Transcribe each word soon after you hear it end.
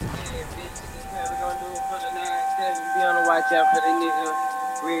watch out for the nigga.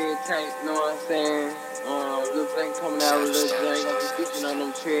 Red tape, know what I'm saying? Lil Blink coming out with Lil Blink. Gonna be featuring on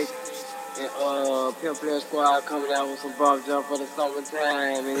them tricks. And Pimp Player Squad coming out with some Bob Jump for the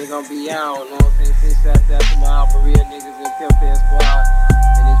summertime. And they gonna be out, know what I'm saying? Six shots out to my album, real niggas in Pimp Player Squad.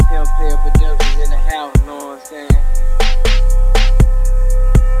 And it's Pimp Player Productions in the house, know what I'm saying?